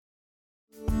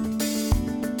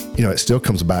It still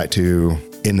comes back to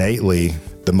innately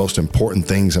the most important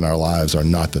things in our lives are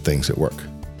not the things at work.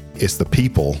 It's the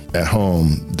people at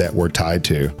home that we're tied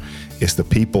to. It's the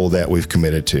people that we've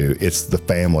committed to. It's the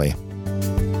family.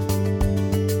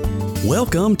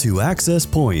 Welcome to Access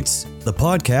Points, the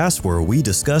podcast where we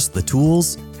discuss the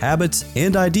tools, habits,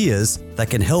 and ideas that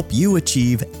can help you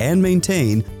achieve and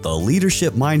maintain the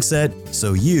leadership mindset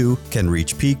so you can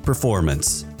reach peak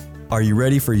performance. Are you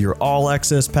ready for your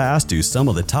all-access pass to some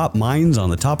of the top minds on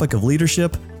the topic of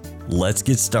leadership? Let's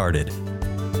get started.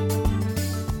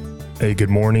 Hey, good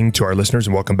morning to our listeners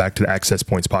and welcome back to the Access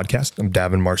Points podcast. I'm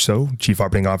Davin Marceau, Chief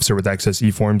Operating Officer with Access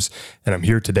eForms, and I'm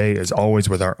here today, as always,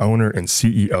 with our owner and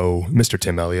CEO, Mr.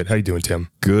 Tim Elliott. How you doing, Tim?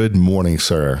 Good morning,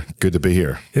 sir. Good to be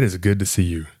here. It is good to see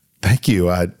you. Thank you.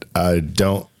 I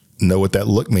don't know what that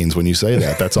look means when you say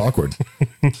that. That's awkward.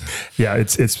 Yeah,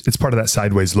 it's part of that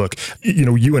sideways look.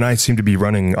 You and I seem to be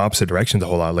running opposite directions a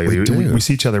whole lot lately. We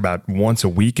see each other about once a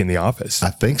week in the office. I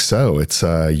think so. It's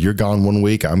you're gone one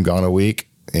week, I'm gone a week.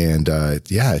 And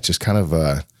it's just kind of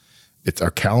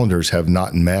our calendars have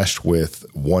not meshed with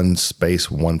one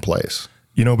space, one place.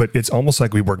 But it's almost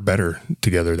like we work better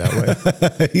together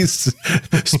that way. He's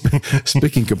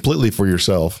speaking completely for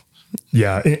yourself.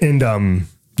 Yeah, and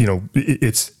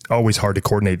it's always hard to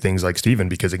coordinate things like Steven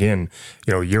because again,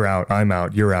 you're out, I'm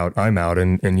out, you're out, I'm out,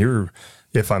 and you're,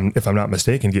 if I'm not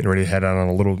mistaken, getting ready to head out on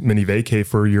a little mini vacay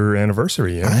for your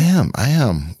anniversary. Yeah? I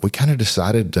am. We kind of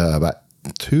decided about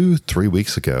 2-3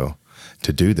 weeks ago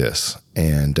to do this.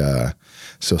 And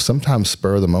so sometimes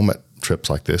spur of the moment trips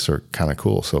like this are kind of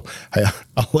cool. So hey,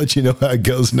 I'll let you know how it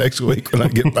goes next week when I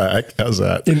get back. How's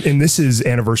that? And this is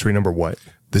anniversary number what?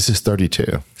 This is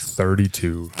 32.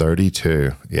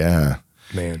 32. Yeah.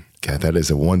 Man. God, that is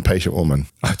a one patient woman.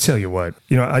 I'll tell you what,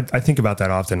 I think about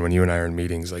that often when you and I are in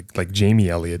meetings, like Jamie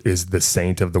Elliott is the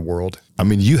saint of the world. I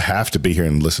mean, you have to be here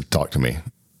and talk to me.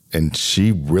 And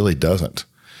she really doesn't.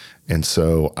 And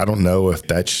so I don't know if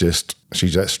that's just,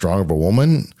 she's that strong of a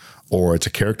woman or it's a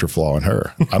character flaw in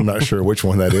her. I'm not sure which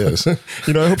one that is. I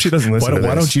hope she doesn't listen to this.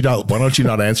 Why don't you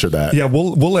not answer that? Yeah,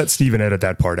 we'll let Steven edit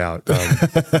that part out.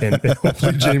 And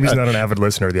hopefully Jamie's not an avid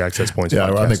listener of the Access Points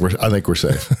podcast. I think we're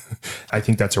safe. I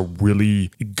think that's a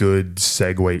really good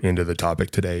segue into the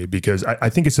topic today because I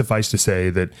think it's suffice to say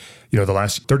that, the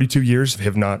last 32 years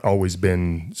have not always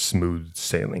been smooth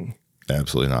sailing.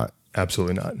 Absolutely not.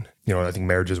 Absolutely not. I think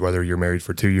marriages, whether you're married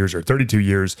for 2 years or 32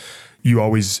 years, you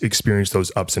always experience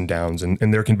those ups and downs.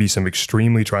 And there can be some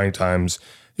extremely trying times,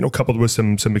 coupled with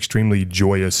some extremely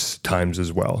joyous times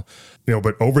as well.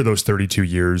 But over those 32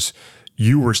 years,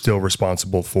 you were still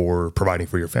responsible for providing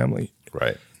for your family.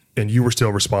 Right. And you were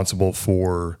still responsible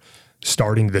for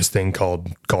starting this thing called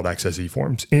Access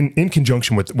eForms in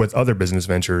conjunction with other business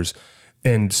ventures.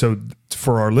 And so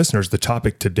for our listeners, the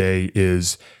topic today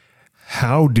is,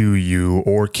 how do you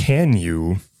or can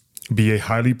you be a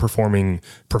highly performing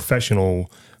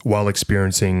professional while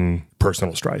experiencing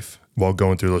personal strife, while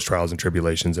going through those trials and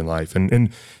tribulations in life?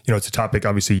 And it's a topic,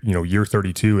 obviously, you're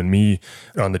 32 and me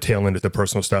on the tail end of the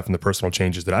personal stuff and the personal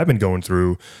changes that I've been going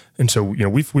through. And so,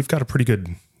 we've got a pretty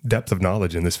good depth of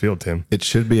knowledge in this field, Tim. It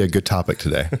should be a good topic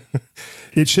today.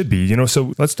 It should be,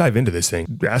 so let's dive into this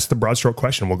thing. Ask the broad stroke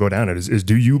question. We'll go down it is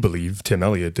do you believe, Tim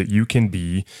Elliott, that you can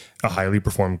be a highly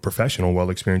performing professional while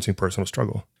experiencing personal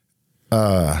struggle?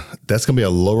 That's going to be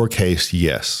a lowercase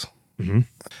yes. Mm-hmm.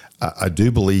 I do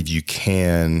believe you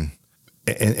can.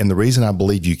 And the reason I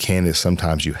believe you can is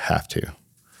sometimes you have to.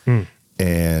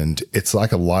 And it's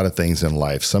like a lot of things in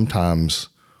life. Sometimes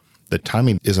the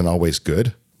timing isn't always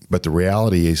good. But the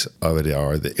realities of it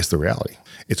it's the reality.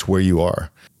 It's where you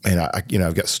are. And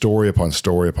I've got story upon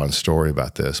story upon story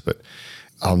about this, but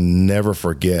I'll never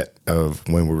forget of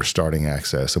when we were starting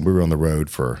Access and we were on the road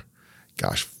for,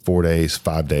 4 days,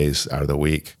 5 days out of the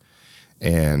week.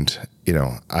 And,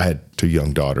 I had 2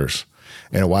 young daughters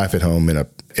and a wife at home in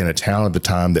a town at the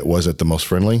time that wasn't the most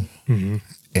friendly. Mm-hmm.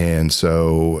 And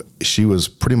so she was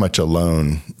pretty much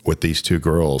alone with these 2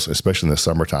 girls, especially in the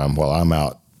summertime while I'm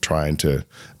out trying to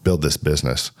build this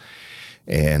business.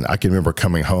 And I can remember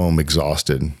coming home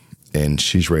exhausted and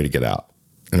she's ready to get out.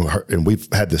 And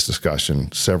we've had this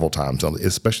discussion several times,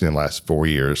 especially in the last 4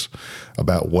 years,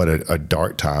 about what a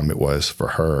dark time it was for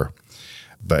her.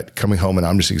 But coming home and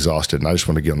I'm just exhausted and I just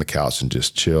want to get on the couch and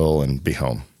just chill and be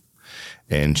home.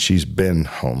 And she's been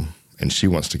home and she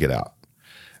wants to get out.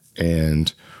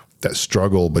 And that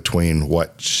struggle between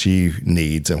what she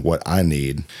needs and what I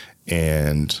need,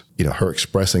 and her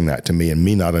expressing that to me and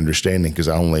me not understanding because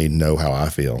I only know how I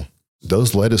feel.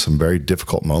 Those led to some very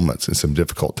difficult moments and some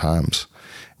difficult times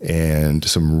and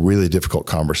some really difficult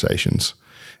conversations.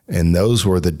 And those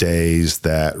were the days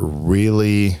that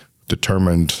really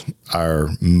determined our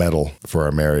mettle for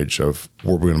our marriage of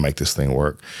where we're going to make this thing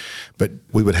work. But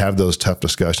we would have those tough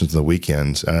discussions on the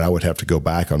weekends, and I would have to go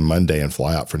back on Monday and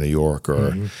fly out for New York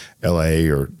or LA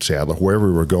or Seattle, wherever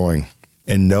we were going.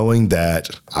 And knowing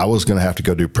that I was going to have to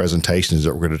go do presentations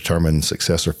that were going to determine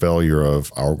success or failure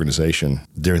of our organization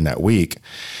during that week.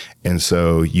 And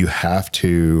so you have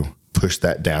to push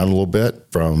that down a little bit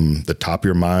from the top of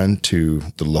your mind to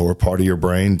the lower part of your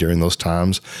brain during those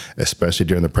times, especially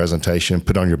during the presentation.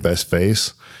 Put on your best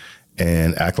face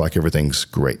and act like everything's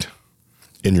great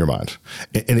in your mind.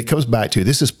 And it comes back to,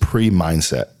 this is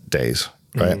pre-mindset days,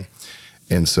 right?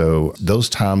 And so those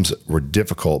times were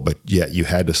difficult, but yet you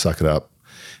had to suck it up.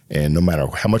 And no matter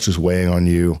how much was weighing on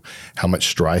you, how much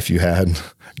strife you had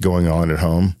going on at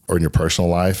home or in your personal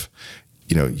life,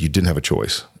 you didn't have a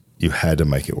choice. You had to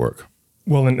make it work.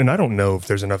 Well, and I don't know if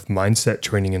there's enough mindset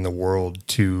training in the world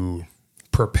to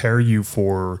prepare you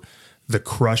for the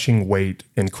crushing weight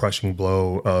and crushing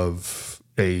blow of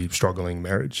a struggling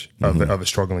marriage, of a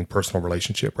struggling personal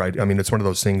relationship, right? I mean, it's one of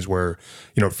those things where,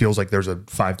 it feels like there's a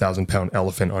 5,000 pound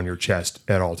elephant on your chest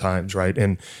at all times, right?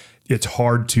 And it's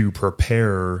hard to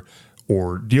prepare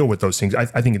or deal with those things. I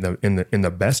think in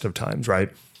the best of times,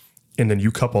 right? And then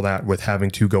you couple that with having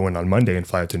to go in on Monday and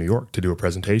fly out to New York to do a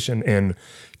presentation, and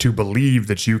to believe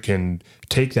that you can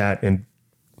take that and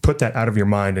put that out of your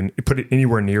mind and put it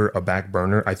anywhere near a back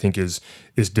burner, I think is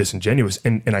disingenuous.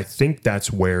 And I think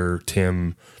that's where,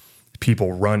 Tim,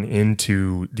 people run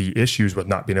into the issues with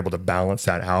not being able to balance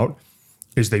that out,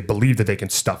 is they believe that they can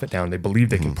stuff it down. They believe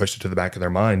they can push it to the back of their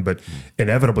mind, but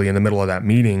inevitably in the middle of that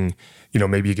meeting,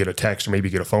 maybe you get a text or maybe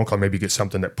you get a phone call, maybe you get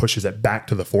something that pushes it back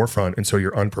to the forefront. And so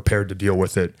you're unprepared to deal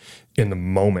with it in the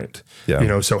moment.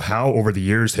 Yeah. So how over the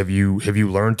years have you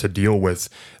learned to deal with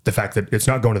the fact that it's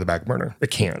not going to the back burner?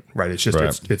 It can't, right? It's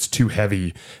just, it's too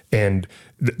heavy. And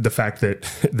the fact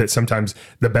that sometimes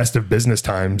the best of business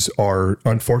times are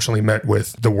unfortunately met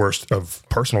with the worst of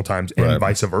personal times, and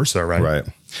vice versa, right? Right.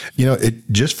 It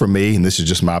just, for me, and this is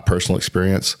just my personal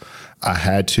experience, I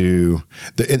had to,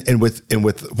 and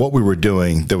with what we were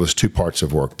doing, there was two parts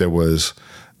of work. There was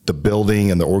the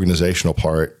building and the organizational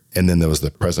part, and then there was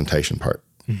the presentation part.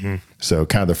 So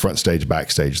kind of the front stage,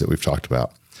 backstage that we've talked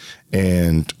about.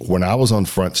 And when I was on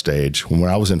front stage, when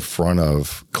I was in front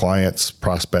of clients,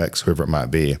 prospects, whoever it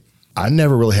might be, I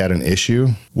never really had an issue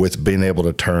with being able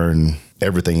to turn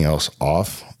everything else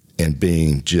off and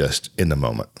being just in the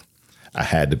moment. I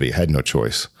had no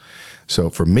choice. So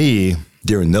for me,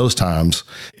 during those times,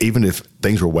 even if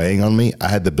things were weighing on me, I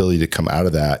had the ability to come out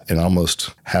of that and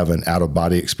almost have an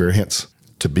out-of-body experience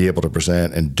to be able to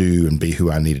present and do and be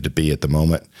who I needed to be at the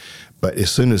moment. But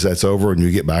as soon as that's over and you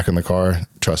get back in the car,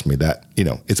 trust me, that,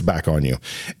 it's back on you.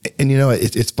 And,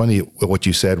 it's funny, what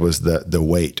you said was the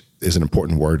weight is an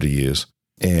important word to use.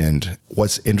 And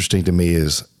what's interesting to me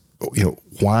is,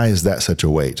 why is that such a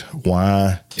weight?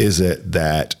 Why is it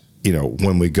that,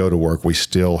 when we go to work, we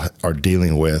still are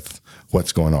dealing with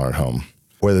what's going on at home,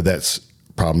 whether that's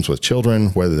problems with children,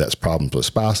 whether that's problems with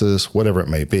spouses, whatever it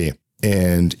may be.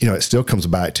 And, it still comes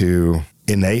back to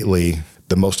innately,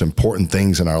 the most important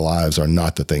things in our lives are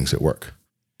not the things at work.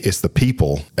 It's the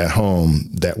people at home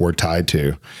that we're tied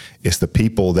to. It's the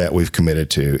people that we've committed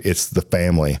to. It's the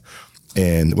family,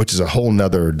 and which is a whole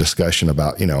nother discussion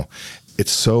about,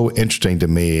 it's so interesting to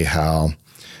me how,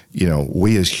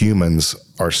 we as humans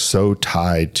are so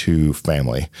tied to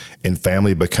family, and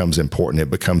family becomes important. It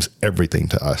becomes everything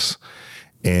to us.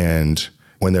 And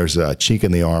when there's a chink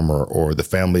in the armor or the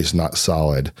family's not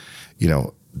solid,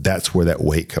 that's where that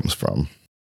weight comes from.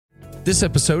 This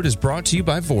episode is brought to you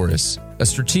by Voris, a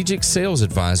strategic sales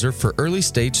advisor for early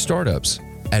stage startups.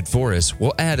 At Voris,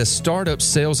 we'll add a startup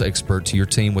sales expert to your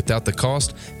team without the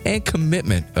cost and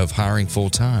commitment of hiring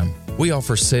full-time. We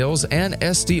offer sales and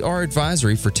SDR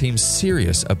advisory for teams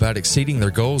serious about exceeding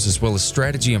their goals, as well as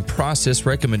strategy and process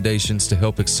recommendations to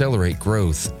help accelerate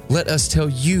growth. Let us tell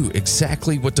you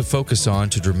exactly what to focus on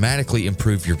to dramatically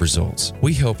improve your results.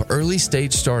 We help early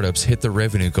stage startups hit their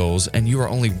revenue goals, and you are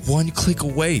only one click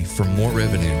away from more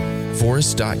revenue.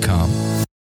 Voris.com.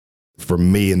 For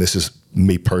me, and this is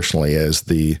me personally, as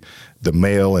the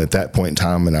male, and at that point in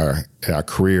time in our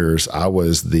careers, I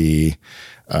was the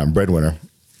breadwinner.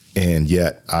 And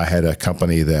yet I had a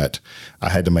company that I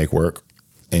had to make work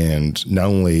and not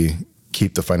only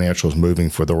keep the financials moving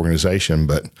for the organization,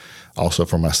 but also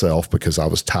for myself, because I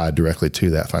was tied directly to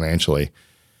that financially.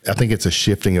 I think it's a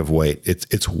shifting of weight.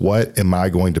 It's what am I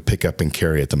going to pick up and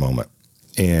carry at the moment?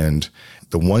 And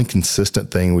the one consistent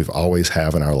thing we've always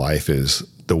have in our life is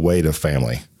the weight of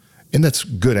family. And that's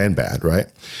good and bad, right?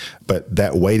 But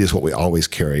that weight is what we always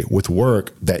carry. With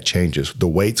work, that changes. The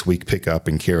weights we pick up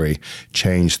and carry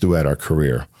change throughout our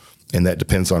career. And that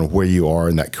depends on where you are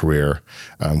in that career,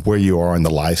 where you are in the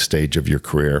life stage of your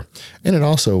career. And it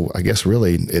also, I guess,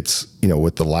 really, it's,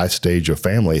 with the life stage of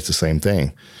family, it's the same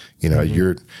thing.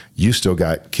 You still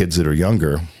got kids that are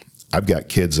younger. I've got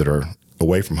kids that are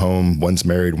away from home. One's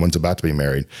married, one's about to be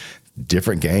married.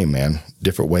 Different game, man.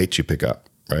 Different weights you pick up,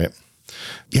 right?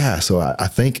 Yeah, so I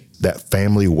think that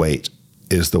family weight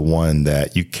is the one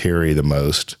that you carry the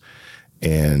most.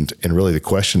 And really the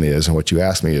question is, and what you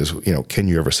asked me is, can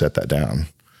you ever set that down?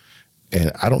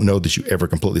 And I don't know that you ever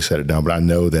completely set it down, but I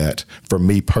know that for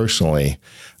me personally,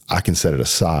 I can set it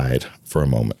aside for a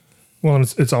moment. Well,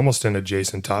 and it's almost an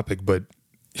adjacent topic, but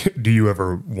do you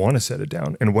ever want to set it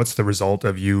down? And what's the result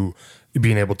of you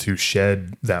being able to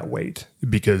shed that weight?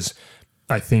 Because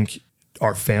I think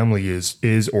our family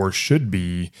is or should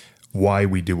be why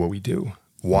we do what we do,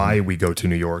 why we go to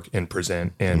New York and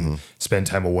present and spend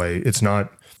time away. It's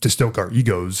not to stoke our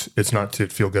egos. It's not to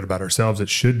feel good about ourselves. It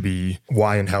should be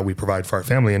why and how we provide for our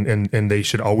family. And they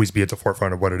should always be at the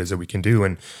forefront of what it is that we can do.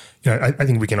 And I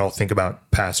think we can all think about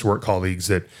past work colleagues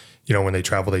that, when they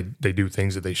travel, they do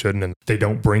things that they shouldn't, and they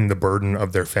don't bring the burden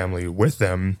of their family with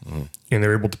them, and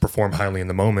they're able to perform highly in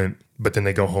the moment, but then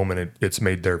they go home and it's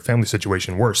made their family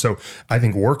situation worse. So I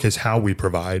think work is how we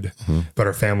provide, but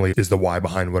our family is the why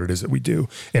behind what it is that we do.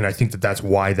 And I think that that's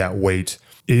why that weight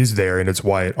is there, and it's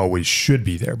why it always should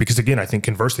be there. Because again, I think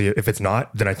conversely, if it's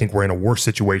not, then I think we're in a worse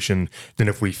situation than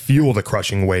if we feel the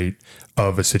crushing weight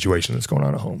of a situation that's going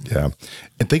on at home. Yeah.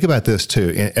 And think about this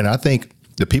too. And I think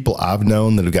the people I've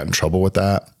known that have gotten in trouble with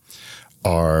that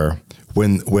are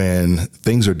when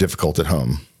things are difficult at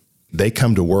home, they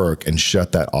come to work and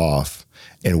shut that off,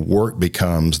 and work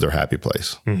becomes their happy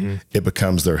place. It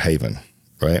becomes their haven,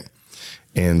 right?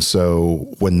 And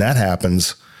so when that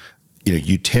happens,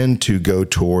 you tend to go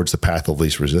towards the path of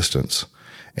least resistance.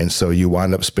 And so you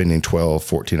wind up spending 12,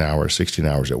 14 hours, 16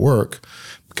 hours at work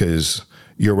because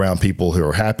you're around people who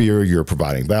are happier, you're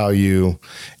providing value.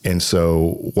 And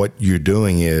so what you're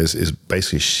doing is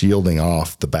basically shielding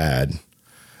off the bad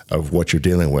of what you're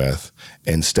dealing with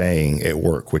and staying at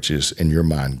work, which is in your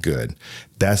mind good.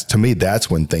 To me,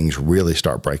 that's when things really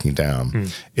start breaking down,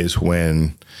 is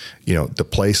when, the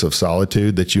place of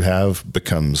solitude that you have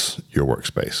becomes your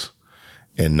workspace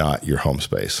and not your home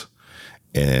space.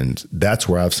 And that's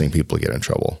where I've seen people get in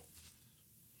trouble.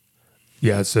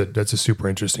 Yeah, that's a super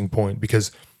interesting point,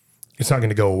 because it's not going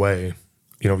to go away.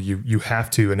 You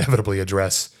have to inevitably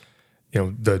address,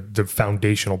 the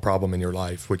foundational problem in your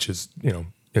life, which is,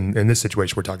 in this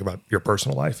situation, we're talking about your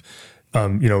personal life.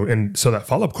 And so that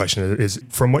follow-up question is,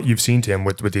 from what you've seen, Tim,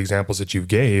 with the examples that you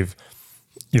gave,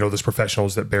 those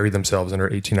professionals that bury themselves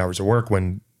under 18 hours of work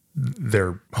when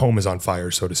their home is on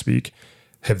fire, so to speak,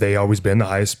 have they always been the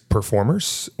highest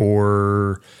performers,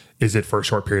 or is it for a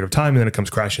short period of time and then it comes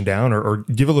crashing down, or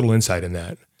give a little insight in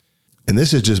that? And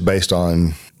this is just based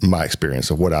on my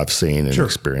experience of what I've seen and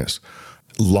experienced.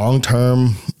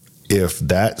 Long-term, if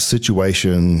that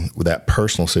situation, that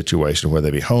personal situation, whether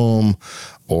it be home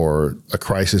or a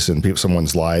crisis in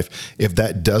someone's life, if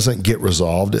that doesn't get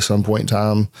resolved at some point in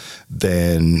time,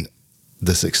 then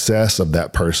the success of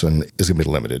that person is going to be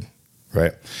limited,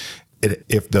 right?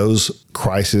 If those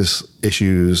crisis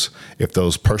issues, if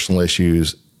those personal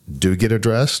issues do get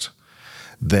addressed,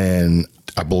 then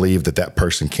I believe that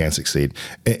person can succeed.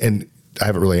 And I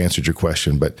haven't really answered your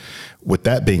question, but with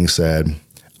that being said,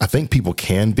 I think people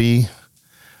can be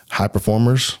high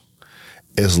performers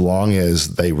as long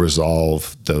as they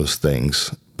resolve those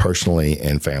things personally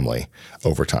and family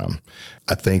over time.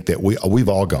 I think that we've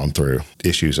all gone through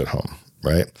issues at home,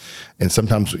 right? And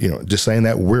sometimes, just saying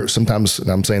that, and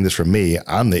I'm saying this for me,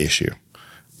 I'm the issue.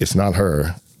 It's not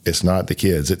her. It's not the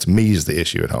kids. It's me's the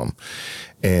issue at home.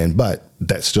 But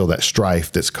that's still that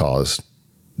strife that's caused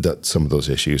some of those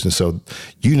issues. And so,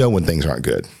 when things aren't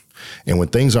good. And when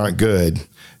things aren't good,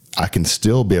 I can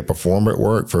still be a performer at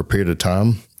work for a period of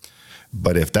time.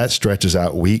 But if that stretches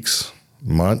out weeks,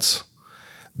 months,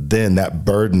 then that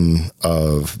burden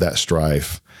of that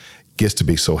strife gets to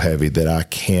be so heavy that I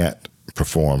can't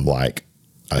perform like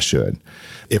I should.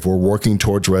 If we're working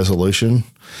towards resolution,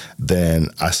 then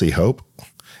I see hope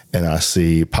and I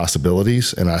see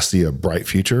possibilities and I see a bright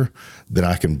future, then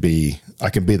I can be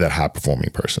that high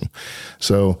performing person.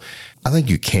 So I think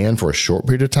you can for a short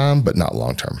period of time, but not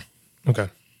long term. Okay.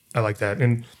 I like that.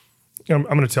 And I'm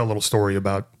going to tell a little story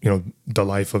about, the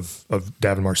life of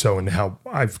Davin Marceau and how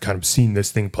I've kind of seen this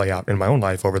thing play out in my own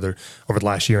life over the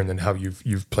last year, and then how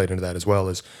you've played into that as well.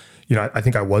 Is, I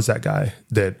think I was that guy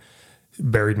that,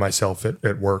 buried myself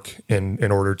at work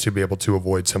in order to be able to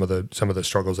avoid some of the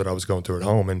struggles that I was going through at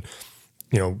home. And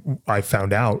I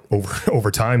found out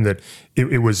over time that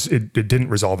it didn't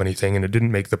resolve anything, and it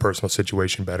didn't make the personal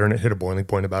situation better. And it hit a boiling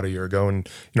point about a year ago. And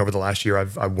over the last year,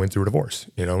 I went through a divorce.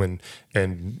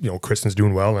 And Kristen's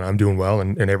doing well, and I'm doing well,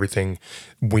 and everything.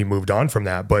 We moved on from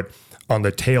that. But on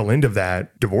the tail end of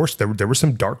that divorce, there were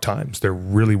some dark times. There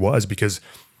really was, because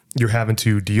you're having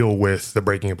to deal with the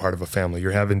breaking apart of a family.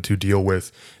 You're having to deal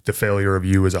with the failure of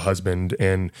you as a husband.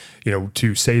 And,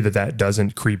 to say that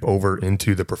doesn't creep over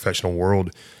into the professional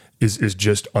world is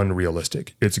just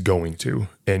unrealistic. It's going to.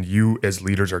 And you as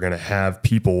leaders are going to have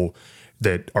people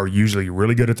that are usually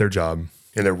really good at their job,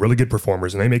 and they're really good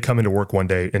performers, and they may come into work one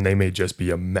day and they may just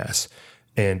be a mess.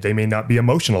 And they may not be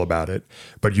emotional about it,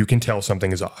 but you can tell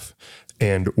something is off.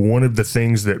 And one of the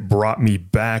things that brought me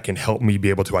back and helped me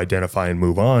be able to identify and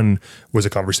move on was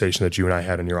a conversation that you and I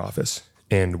had in your office.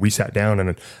 And we sat down,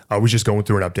 and I was just going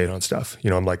through an update on stuff.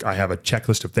 I'm like, I have a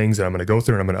checklist of things that I'm going to go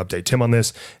through, and I'm going to update Tim on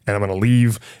this, and I'm going to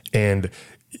leave. And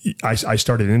I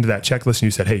started into that checklist, and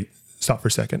you said, hey, stop for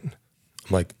a second.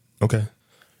 I'm like, okay.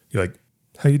 You're like,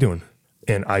 how you doing?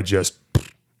 And I just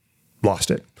lost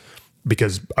it,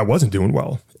 because I wasn't doing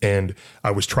well, and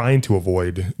I was trying to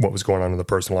avoid what was going on in the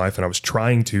personal life, and I was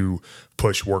trying to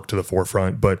push work to the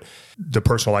forefront, but the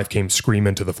personal life came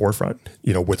screaming to the forefront,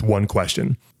 with one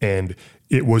question. And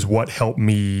it was what helped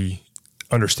me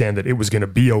understand that it was going to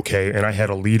be okay. And I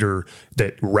had a leader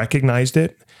that recognized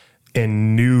it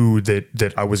and knew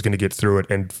that I was going to get through it,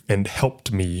 and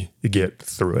helped me get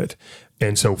through it.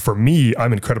 And so for me,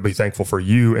 I'm incredibly thankful for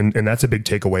you. And that's a big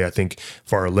takeaway, I think,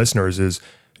 for our listeners is,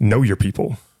 know your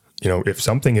people. If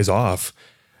something is off,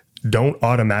 don't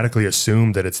automatically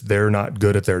assume that they're not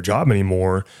good at their job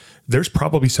anymore. There's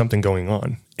probably something going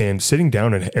on. And sitting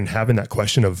down and having that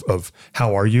question of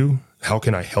how are you? How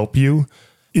can I help you?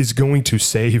 Is going to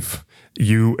save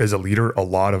you as a leader a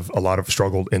lot of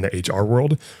struggle in the HR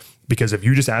world. Because if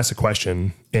you just ask a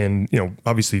question and,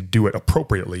 obviously do it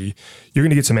appropriately, you're going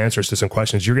to get some answers to some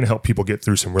questions. You're going to help people get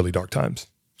through some really dark times.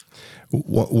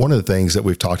 One of the things that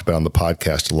we've talked about on the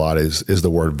podcast a lot is the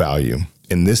word value.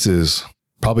 And this is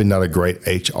probably not a great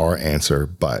HR answer,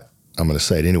 but I'm going to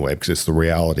say it anyway, because it's the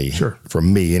reality. Sure. For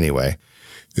me anyway,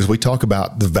 is we talk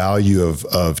about the value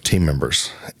of team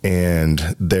members,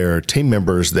 and they're team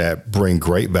members that bring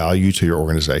great value to your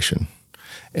organization.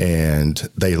 And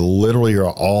they literally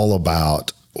are all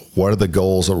about what are the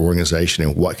goals of our organization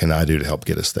and what can I do to help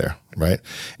get us there, right?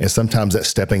 And sometimes that's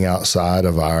stepping outside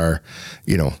of our,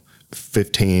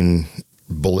 15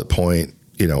 bullet point,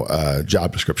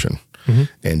 job description,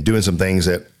 and doing some things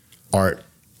that aren't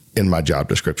in my job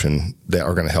description that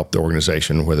are going to help the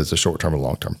organization, whether it's a short-term or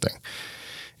long-term thing.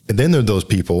 And then there are those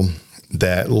people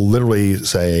that literally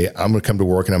say, I'm going to come to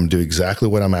work and I'm going to do exactly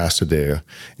what I'm asked to do,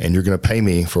 and you're going to pay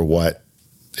me for what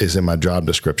is in my job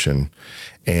description,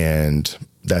 and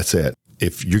that's it.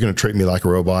 If you're going to treat me like a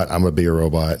robot, I'm going to be a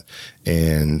robot,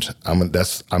 and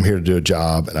I'm here to do a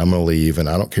job, and I'm going to leave, and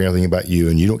I don't care anything about you,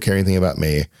 and you don't care anything about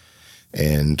me,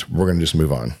 and we're going to just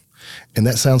move on. And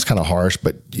that sounds kind of harsh,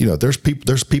 but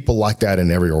there's people like that in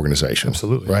every organization.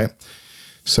 Absolutely. Right?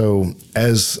 So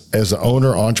as an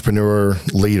owner, entrepreneur,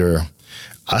 leader,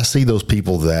 I see those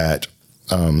people that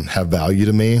have value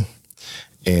to me,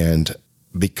 and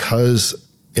because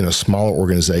in a smaller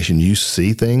organization, you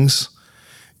see things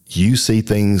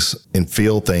and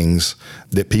feel things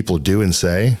that people do and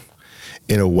say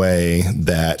in a way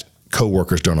that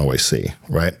coworkers don't always see,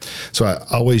 right? So I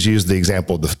always use the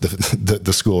example of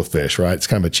the school of fish, right? It's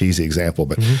kind of a cheesy example,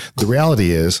 but the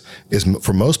reality is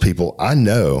for most people, I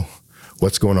know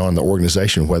what's going on in the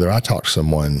organization, whether I talk to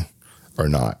someone or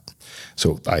not.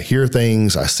 So I hear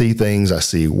things, I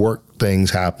see work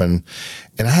things happen,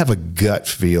 and I have a gut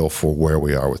feel for where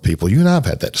we are with people. You and I have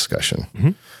had that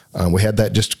discussion. We had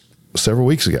that just several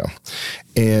weeks ago.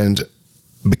 And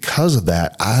because of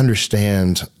that, I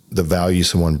understand the value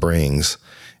someone brings,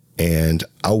 and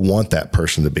I want that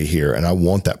person to be here, and I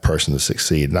want that person to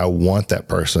succeed, and I want that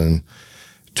person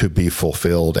to be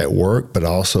fulfilled at work, but I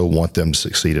also want them to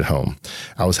succeed at home.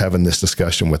 I was having this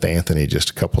discussion with Anthony just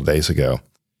a couple of days ago,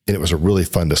 and it was a really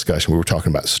fun discussion. We were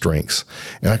talking about strengths,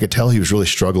 and I could tell he was really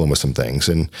struggling with some things.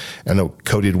 And I know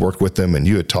Cody had worked with him, and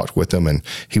you had talked with him, and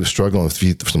he was struggling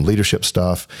with some leadership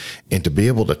stuff. And to be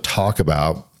able to talk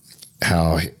about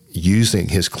how using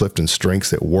his Clifton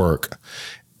strengths at work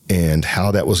and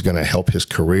how that was going to help his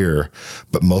career,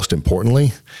 but most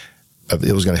importantly,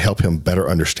 it was going to help him better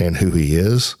understand who he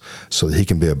is so that he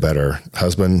can be a better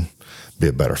husband, be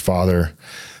a better father,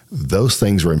 those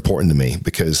things are important to me,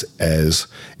 because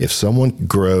if someone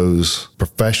grows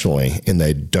professionally and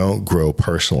they don't grow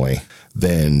personally,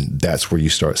 then that's where you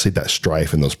start to see that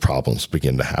strife and those problems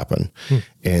begin to happen.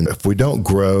 And if we don't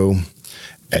grow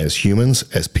as humans,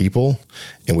 as people,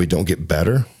 and we don't get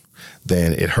better,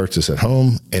 then it hurts us at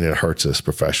home and it hurts us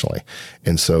professionally.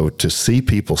 And so to see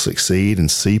people succeed and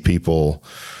see people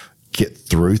get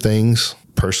through things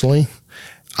personally,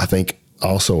 I think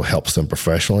also helps them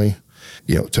professionally.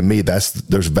 To me,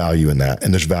 there's value in that,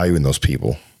 and there's value in those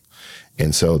people.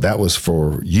 And so that was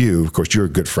for you. Of course, you're a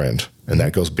good friend, and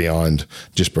that goes beyond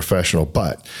just professional,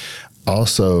 but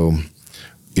also,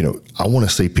 I want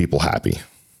to see people happy,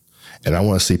 and I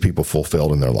want to see people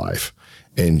fulfilled in their life.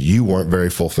 And you weren't very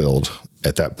fulfilled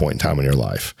at that point in time in your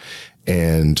life.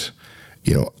 And,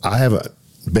 I haven't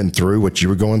been through what you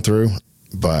were going through,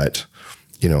 but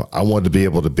I wanted to be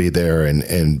able to be there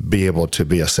and be able to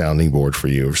be a sounding board for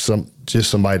you, or just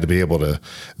somebody to be able to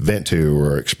vent to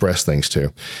or express things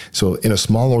to. So in a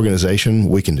small organization,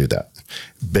 we can do that.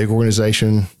 Big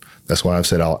organization, that's why I've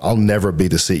said I'll never be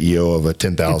the CEO of a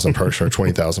 10,000 person or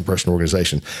 20,000 person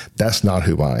organization. That's not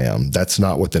who I am. That's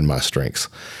not within my strengths.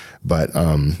 But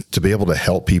to be able to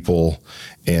help people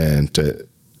and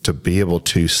to be able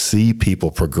to see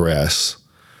people progress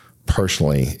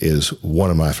personally is one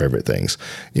of my favorite things.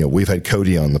 We've had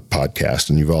Cody on the podcast,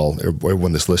 and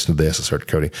everyone that's listened to this has heard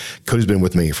Cody. Cody's been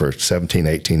with me for 17,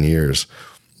 18 years,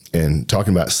 and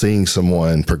talking about seeing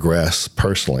someone progress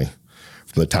personally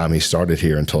from the time he started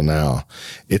here until now,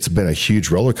 it's been a huge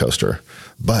roller coaster,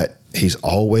 but he's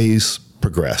always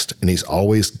progressed, and he's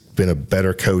always been a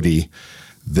better Cody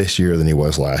this year than he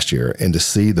was last year. And to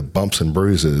see the bumps and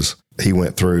bruises he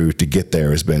went through to get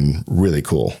there has been really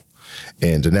cool.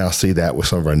 And to now see that with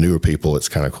some of our newer people, it's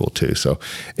kind of cool too. So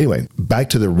anyway, back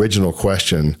to the original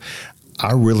question,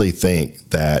 I really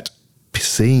think that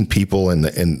seeing people and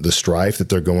the strife that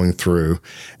they're going through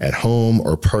at home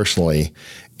or personally,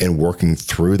 and working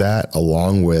through that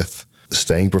along with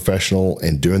staying professional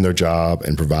and doing their job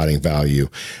and providing value,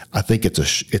 I think it's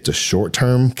a short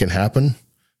term can happen.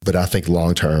 But I think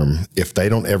long term, if they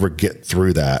don't ever get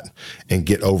through that and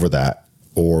get over that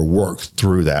or work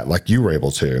through that like you were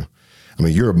able to,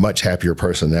 you're a much happier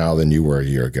person now than you were a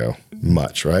year ago.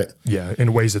 Much, right? Yeah,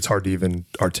 in ways it's hard to even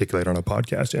articulate on a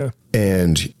podcast, yeah.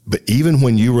 But even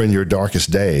when you were in your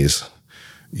darkest days,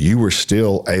 you were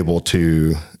still able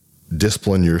to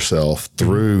discipline yourself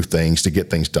through things to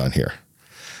get things done here.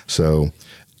 So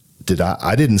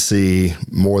I didn't see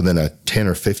more than a 10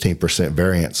 or 15%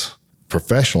 variance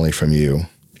professionally from you,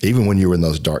 even when you were in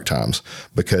those dark times,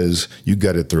 because you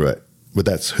gutted through it. But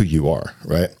that's who you are,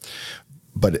 right?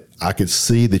 But I could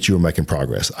see that you were making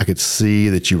progress. I could see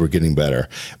that you were getting better.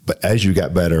 But as you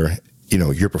got better,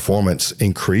 your performance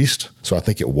increased. So I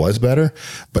think it was better,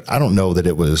 but I don't know that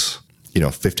it was,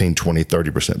 15, 20,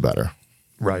 30% better.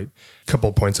 Right. A couple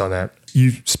of points on that.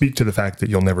 You speak to the fact that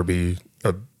you'll never be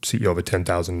a CEO of a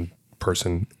 10,000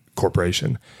 person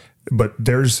corporation, but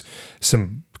there's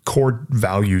some core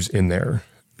values in there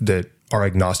that are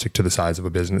agnostic to the size of a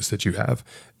business that you have.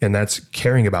 And that's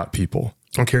caring about people.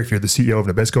 I don't care if you're the CEO of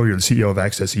Nabisco, you're the CEO of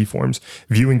Access eForms,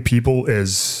 viewing people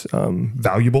as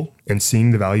valuable and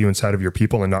seeing the value inside of your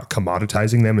people and not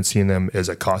commoditizing them and seeing them as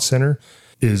a cost center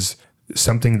is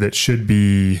something that should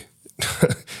be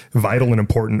vital and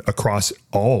important across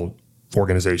all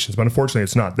organizations. But unfortunately,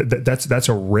 it's not. That's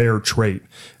a rare trait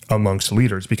amongst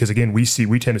leaders because, again, we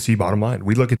tend to see bottom line.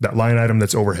 We look at that line item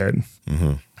that's overhead.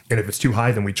 Mm-hmm. And if it's too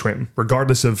high, then we trim,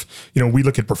 regardless of, we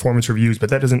look at performance reviews, but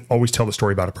that doesn't always tell the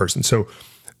story about a person. So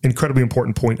incredibly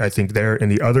important point, I think, there.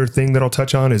 And the other thing that I'll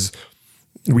touch on is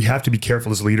we have to be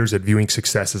careful as leaders at viewing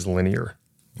success as linear,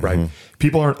 right? Mm-hmm.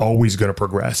 People aren't always going to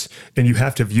progress, and you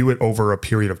have to view it over a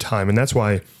period of time. And that's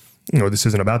why, this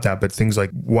isn't about that, but things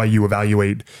like why you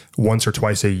evaluate once or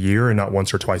twice a year and not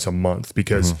once or twice a month,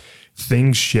 because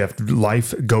things shift.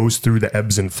 Life goes through the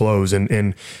ebbs and flows,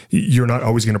 and you're not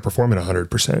always going to perform at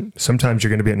 100%. Sometimes you're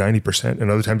going to be at 90%, and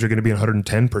other times you're going to be at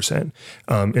 110%.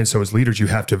 And so as leaders, you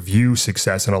have to view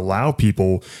success and allow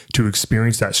people to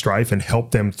experience that strife and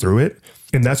help them through it.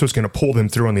 And that's what's going to pull them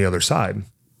through on the other side.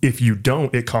 If you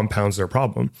don't, it compounds their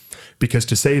problem. Because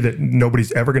to say that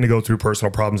nobody's ever going to go through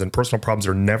personal problems and personal problems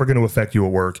are never going to affect you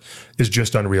at work is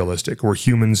just unrealistic. We're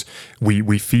humans.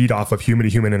 We feed off of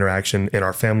human-to-human interaction, and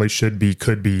our family should be,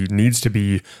 could be, needs to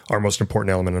be our most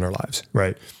important element in our lives,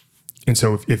 right? And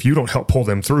so if you don't help pull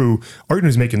them through, all you're doing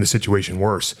is making the situation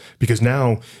worse, because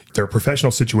now their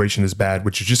professional situation is bad,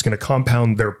 which is just going to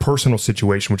compound their personal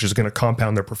situation, which is going to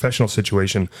compound their professional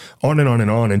situation, on and on and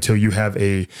on, until you have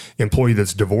a employee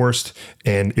that's divorced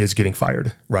and is getting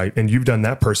fired, right? And you've done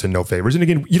that person no favors. And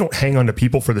again, you don't hang on to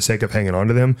people for the sake of hanging on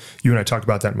to them. You and I talked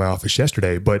about that in my office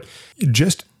yesterday, but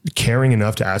just caring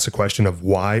enough to ask the question of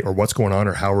why or what's going on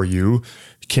or how are you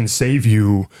can save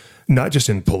you not just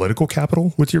in political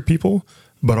capital with your people,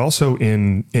 but also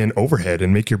in overhead,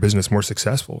 and make your business more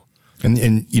successful.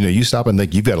 And you know, you stop and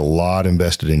think you've got a lot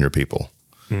invested in your people.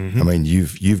 Mm-hmm. I mean,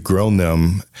 you've grown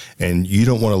them, and you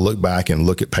don't want to look back and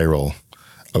look at payroll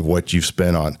of what you've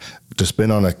spent on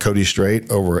a Cody Strait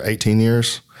over 18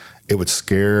 years. It would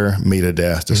scare me to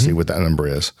death to see what that number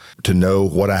is, to know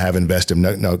what I have invested.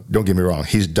 No, don't get me wrong.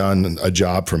 He's done a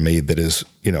job for me that is,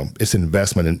 you know, it's an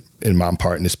investment in my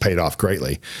part, and it's paid off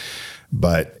greatly.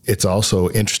 But it's also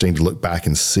interesting to look back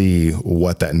and see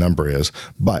what that number is.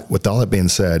 But with all that being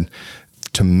said,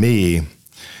 to me,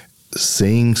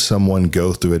 seeing someone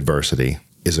go through adversity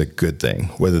is a good thing,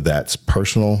 whether that's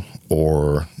personal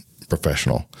or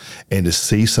professional. And to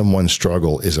see someone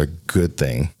struggle is a good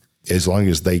thing, as long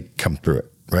as they come through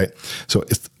it, right? So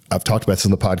I've talked about this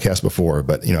in the podcast before,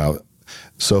 but you know,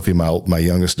 Sophie, my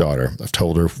youngest daughter, I've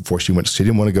told her before she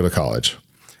didn't want to go to college.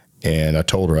 And I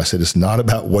told her, I said, it's not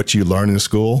about what you learn in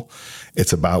school.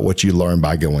 It's about what you learn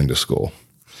by going to school.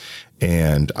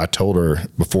 And I told her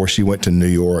before she went to New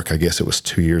York, I guess it was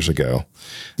 2 years ago,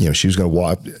 you know, she was going to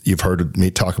walk. You've heard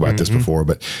me talk about this before,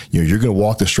 but you know, you're going to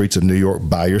walk the streets of New York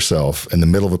by yourself in the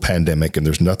middle of a pandemic, and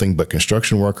there's nothing but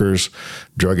construction workers,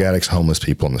 drug addicts, homeless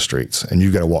people in the streets. And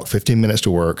you've got to walk 15 minutes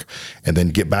to work and then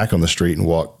get back on the street and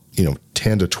walk, you know,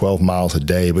 10 to 12 miles a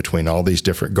day between all these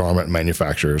different garment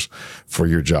manufacturers for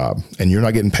your job. And you're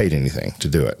not getting paid anything to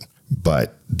do it.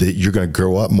 But you're going to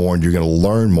grow up more, and you're going to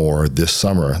learn more this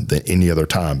summer than any other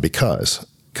time, because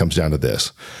it comes down to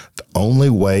this. The only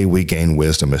way we gain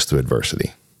wisdom is through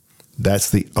adversity. That's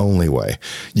the only way.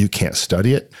 You can't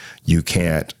study it. You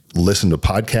can't listen to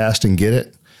podcasts and get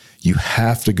it. You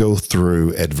have to go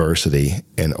through adversity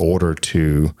in order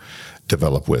to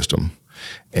develop wisdom.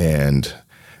 And,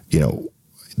 you know,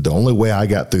 the only way I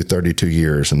got through 32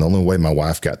 years and the only way my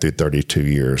wife got through 32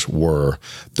 years were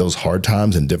those hard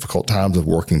times and difficult times of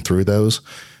working through those,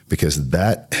 because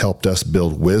that helped us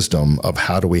build wisdom of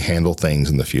how do we handle things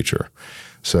in the future.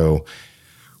 So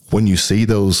when you see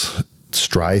those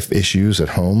strife issues at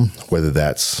home, whether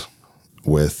that's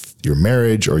with your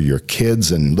marriage or your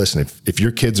kids, and listen, if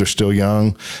your kids are still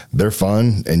young, they're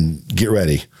fun, and get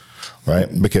ready, right?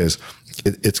 Because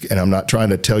and I'm not trying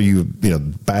to tell you, you know,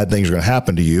 bad things are going to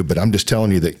happen to you, but I'm just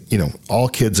telling you that, you know, all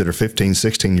kids that are 15,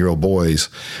 16-year-old boys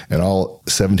and all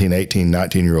 17, 18,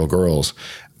 19-year-old girls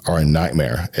are a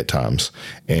nightmare at times.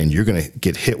 And you're going to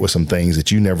get hit with some things that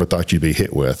you never thought you'd be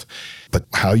hit with. But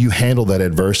how you handle that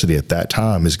adversity at that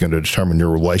time is going to determine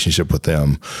your relationship with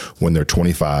them when they're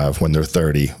 25, when they're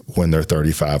 30, when they're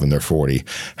 35, and they're 40.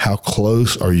 How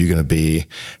close are you going to be?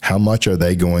 How much are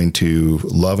they going to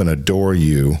love and adore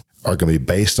you? Are going to be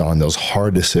based on those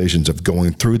hard decisions of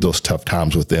going through those tough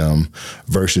times with them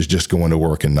versus just going to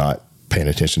work and not paying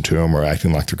attention to them or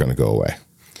acting like they're going to go away,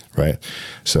 right?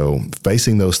 So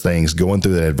facing those things, going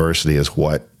through that adversity is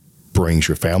what brings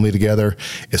your family together.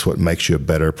 It's what makes you a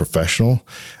better professional.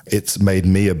 It's made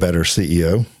me a better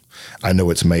CEO. I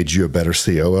know it's made you a better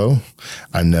COO.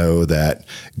 I know that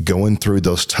going through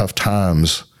those tough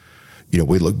times, you know,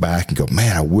 we look back and go,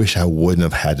 man, I wish I wouldn't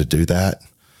have had to do that.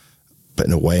 But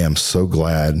in a way, I'm so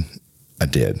glad I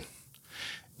did.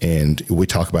 And we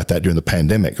talk about that during the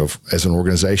pandemic as an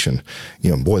organization.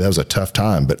 You know, boy, that was a tough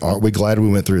time, but aren't we glad we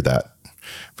went through that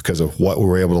because of what we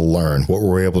were able to learn, what we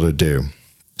were able to do?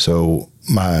 So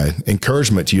my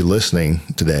encouragement to you listening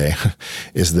today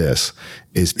is this,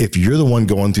 is if you're the one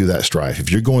going through that strife, if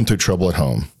you're going through trouble at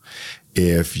home,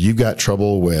 if you've got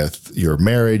trouble with your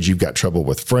marriage, you've got trouble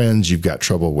with friends, you've got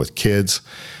trouble with kids,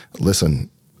 listen,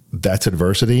 that's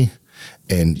adversity.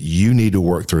 And you need to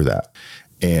work through that.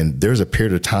 And there's a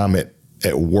period of time at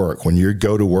work when you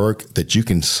go to work that you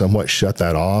can somewhat shut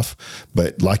that off.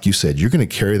 But like you said, you're going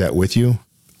to carry that with you.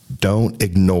 Don't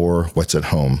ignore what's at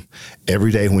home.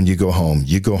 Every day when you go home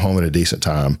at a decent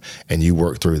time and you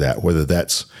work through that, whether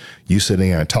that's you sitting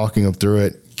there and talking them through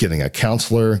it, getting a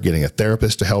counselor, getting a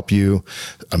therapist to help you,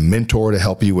 a mentor to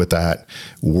help you with that.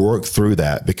 Work through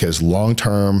that, because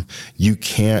long-term, you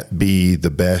can't be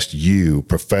the best you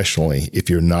professionally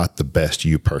if you're not the best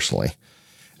you personally.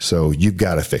 So you've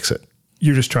got to fix it.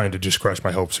 you're just trying to just crush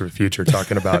my hopes for the future,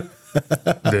 talking about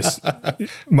this.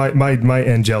 My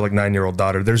angelic 9-year-old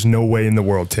daughter, there's no way in the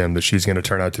world, Tim, that she's going to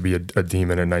turn out to be a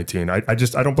demon at 19. I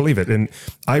don't believe it. And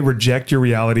I reject your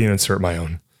reality and insert my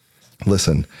own.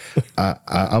 Listen,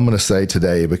 I'm going to say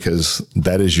today, because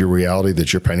that is your reality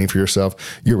that you're painting for yourself.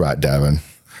 You're right, Davin.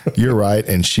 You're right.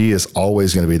 And she is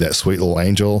always going to be that sweet little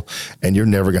angel, and you're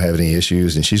never going to have any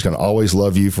issues. And she's going to always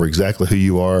love you for exactly who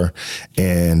you are.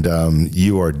 And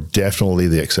you are definitely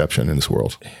the exception in this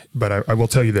world. But I will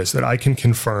tell you this, that I can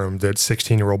confirm that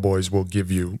 16-year-old boys will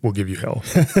give you hell.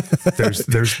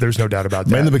 There's no doubt about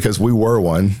that. Mainly because we were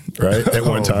one, right? At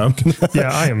one time.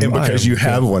 Yeah, I am. And because you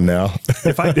have one now.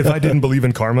 If I didn't believe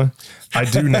in karma, I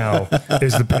do now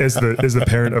as the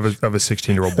parent of a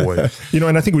 16-year-old boy.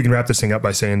 And I think we can wrap this thing up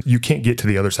by saying you can't get to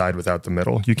the other side without the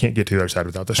middle. You can't get to the other side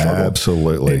without the struggle.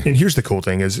 Absolutely. And here's the cool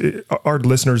thing is our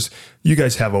listeners, you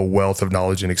guys have a wealth of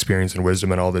knowledge and experience and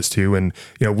wisdom and all this too. And,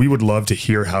 we would love to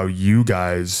hear how you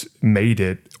guys made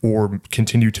it or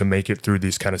continue to make it through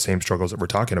these kind of same struggles that we're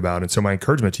talking about. And so my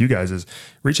encouragement to you guys is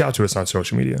reach out to us on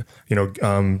social media,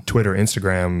 Twitter,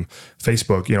 Instagram,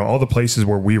 Facebook, all the places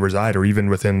where we reside, or even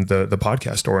within the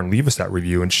podcast store, and leave us that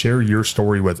review and share your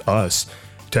story with us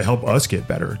to help us get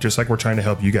better, just like we're trying to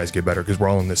help you guys get better, because we're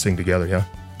all in this thing together. Yeah.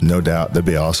 No doubt. That'd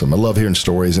be awesome. I love hearing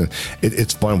stories, and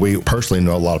it's fun. We personally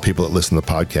know a lot of people that listen to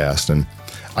the podcast, and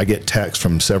I get texts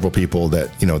from several people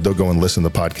that, they'll go and listen to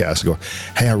the podcast and go,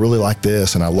 hey, I really like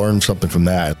this, and I learned something from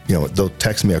that. They'll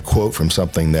text me a quote from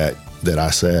something that I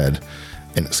said,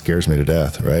 and it scares me to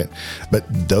death, right? But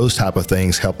those type of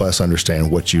things help us understand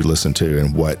what you listen to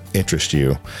and what interests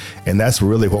you. And that's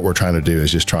really what we're trying to do,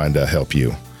 is just trying to help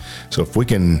you. So if we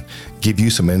can give you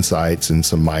some insights and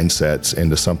some mindsets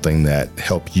into something that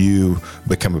help you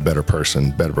become a better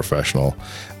person, better professional,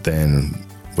 then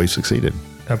we've succeeded.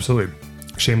 Absolutely.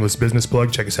 Shameless business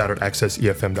plug. Check us out at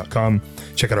accessefm.com.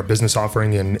 Check out our business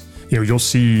offering, and you'll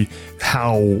see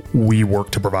how we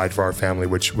work to provide for our family,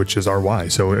 which is our why.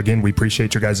 So again, we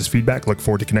appreciate your guys' feedback. Look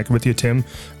forward to connecting with you, Tim.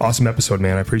 Awesome episode,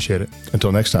 man. I appreciate it.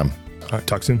 Until next time. All right,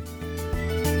 talk soon.